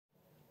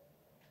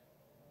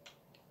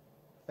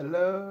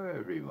Hello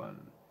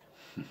everyone.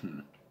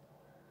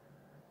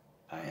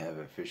 I have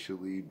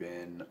officially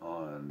been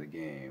on the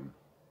game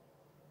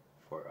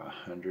for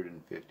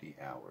 150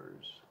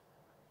 hours.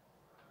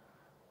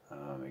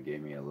 It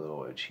gave me a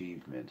little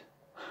achievement.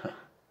 I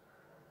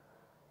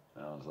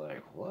was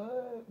like,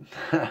 what?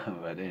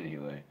 But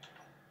anyway,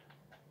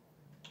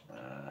 is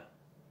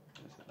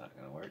it not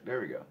going to work?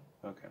 There we go.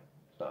 Okay,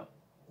 so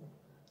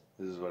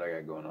this is what I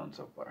got going on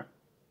so far.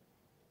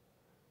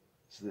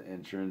 This is the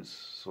entrance,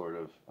 sort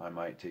of. I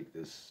might take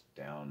this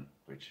down,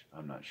 which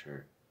I'm not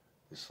sure.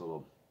 This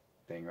little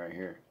thing right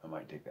here, I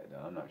might take that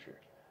down. I'm not sure.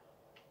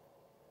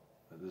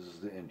 But this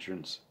is the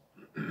entrance.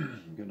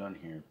 Go down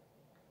here.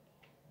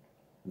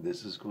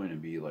 This is going to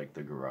be like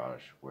the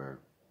garage where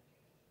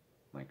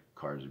like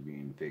cars are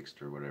being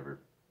fixed or whatever,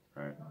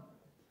 right?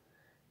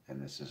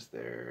 And this is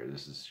there.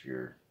 This is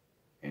your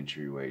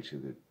entryway to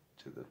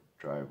the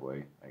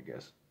driveway, I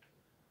guess.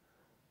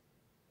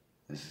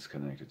 This is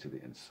connected to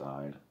the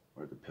inside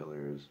where the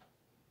pillar is,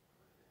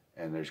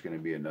 and there's going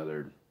to be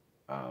another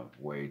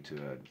way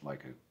to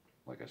like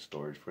a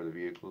storage for the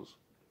vehicles.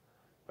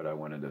 But I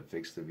wanted to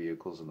fix the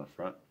vehicles in the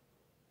front.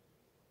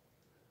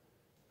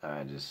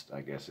 I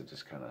guess it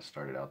just kind of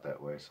started out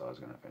that way, so I was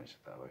going to finish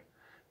it that way.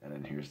 And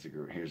then here's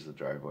the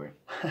driveway.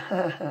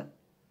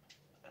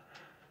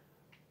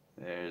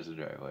 There's the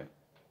driveway.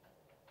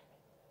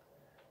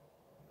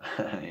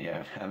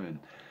 Yeah,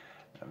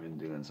 I've been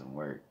doing some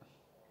work,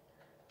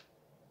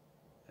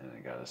 and I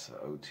got us an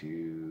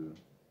O2,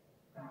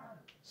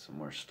 some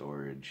more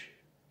storage,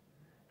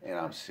 and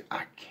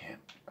I can't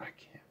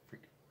freaking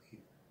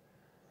believe.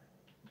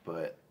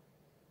 But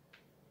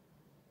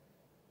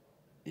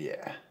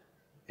yeah,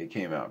 it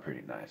came out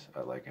pretty nice.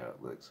 I like how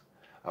it looks.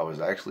 I was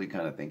actually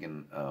kind of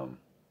thinking,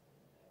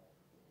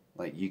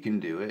 like you can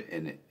do it,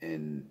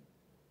 and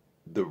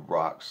the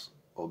rocks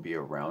will be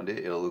around it.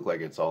 It'll look like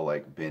it's all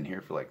like been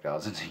here for like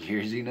thousands of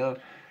years, you know.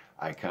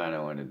 I kind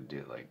of wanted to do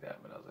it like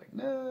that, but I was like,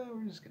 no,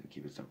 we're just gonna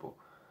keep it simple.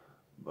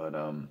 But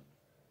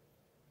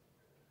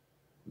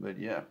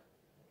yeah.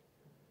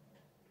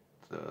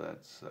 So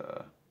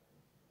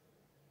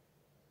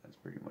that's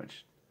pretty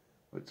much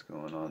what's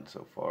going on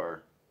so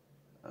far.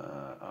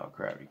 Oh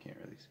crap, you can't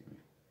really see me.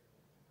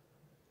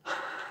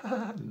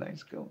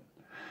 Nice going.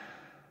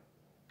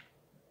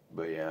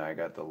 But yeah, I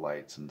got the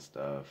lights and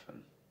stuff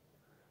and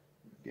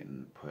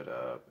getting put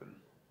up, and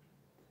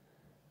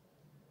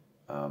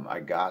I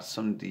got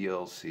some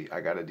DLC.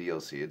 I got a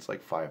DLC. It's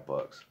like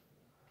 $5.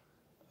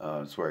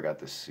 It's where I got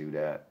this suit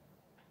at.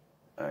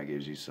 It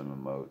gives you some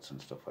emotes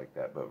and stuff like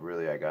that. But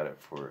really, I got it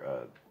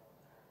for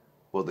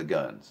well, the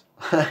guns.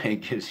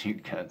 It gives you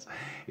guns.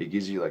 It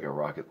gives you like a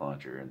rocket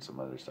launcher and some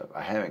other stuff.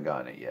 I haven't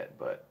gotten it yet,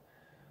 but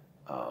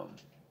I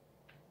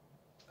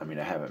mean,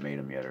 I haven't made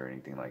them yet or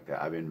anything like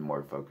that. I've been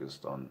more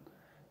focused on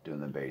doing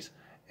the base,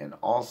 and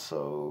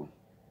also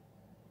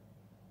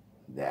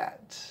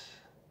that.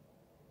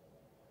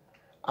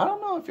 I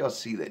don't know if y'all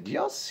see that. Do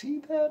y'all see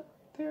that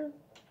there?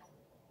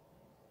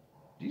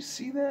 Do you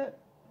see that?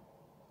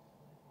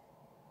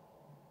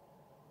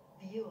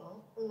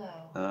 Fuel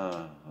low.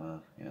 Oh,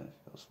 well, yeah, it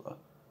feels low.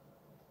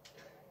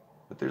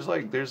 But I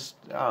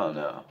don't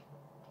know.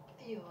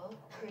 Fuel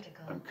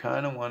critical. I'm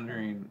kind of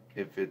wondering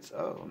if it's,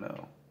 oh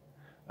no.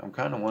 I'm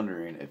kind of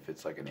wondering if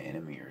it's like an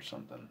enemy or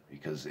something,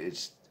 because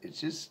it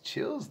just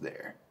chills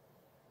there.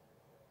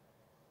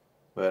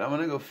 But I'm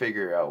gonna go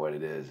figure out what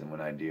it is, and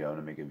when I do, I'm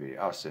gonna make a video.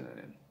 I'll send it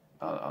in.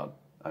 I'll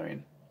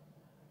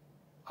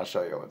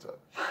show you what's up.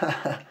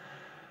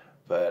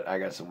 But I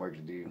got some work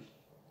to do,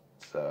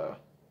 so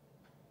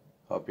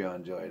hope y'all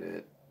enjoyed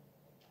it.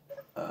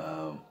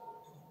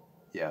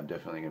 Yeah, I'm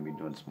definitely gonna be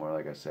doing some more.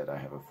 Like I said, I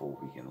have a full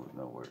weekend with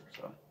no work,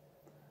 so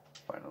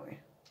finally.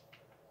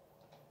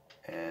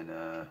 And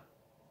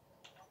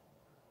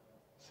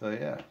so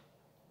yeah,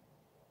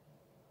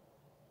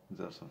 let's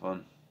have some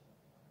fun.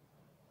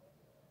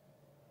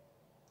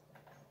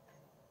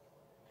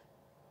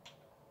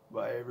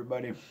 Bye,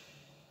 everybody.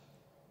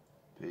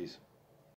 Peace.